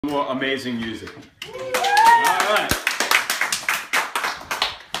More amazing music. All right.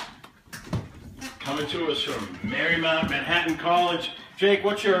 Coming to us from Marymount Manhattan College. Jake,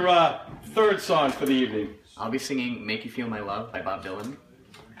 what's your third song for the evening? I'll be singing Make You Feel My Love by Bob Dylan.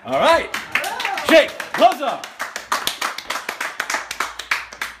 All right. Jake, close up.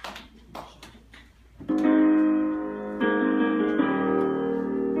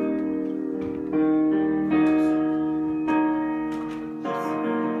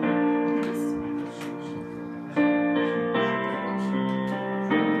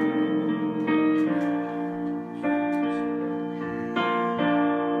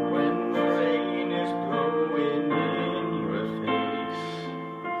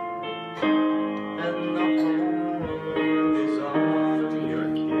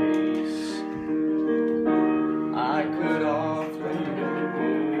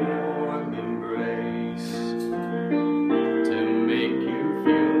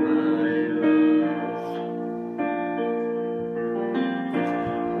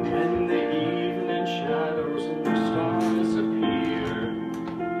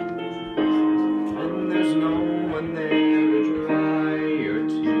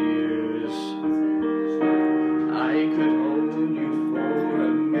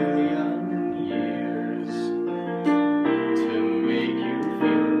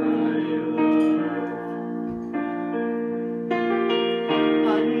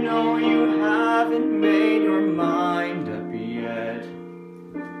 Made your mind up yet,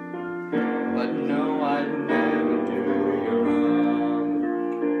 but no, I'd never do you wrong.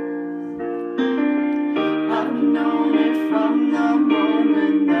 I've known it from the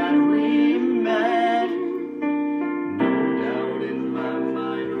moment that we met. No doubt in my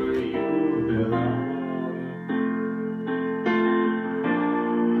mind where you belong.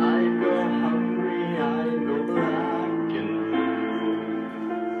 I'd go hungry, I'd go black and blue.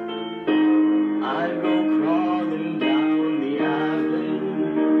 I'd go crawling down the avenue.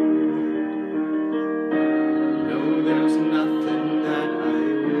 No, there's nothing that I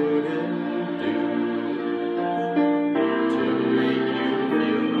wouldn't do to make you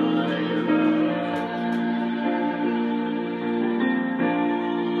feel my love.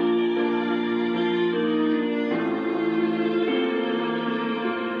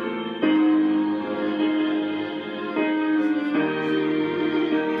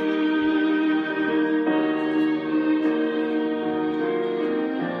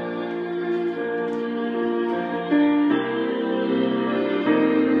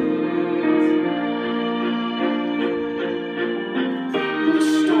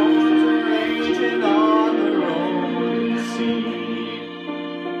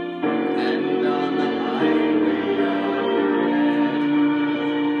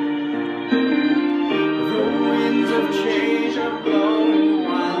 Change are blowing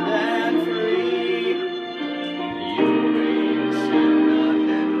wild and free. You ain't seen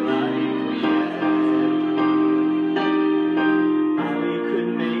nothing like me yet. I could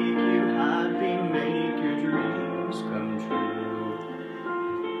make you happy, make your dreams come true.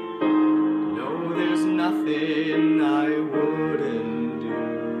 No, there's nothing I wouldn't do.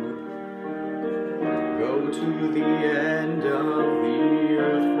 Go to the end of the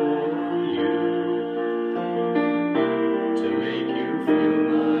earth for you.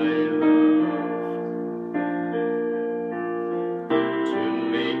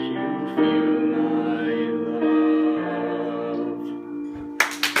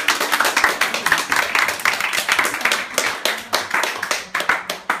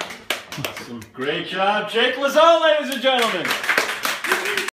 Great job, Jake Lazone, ladies and gentlemen.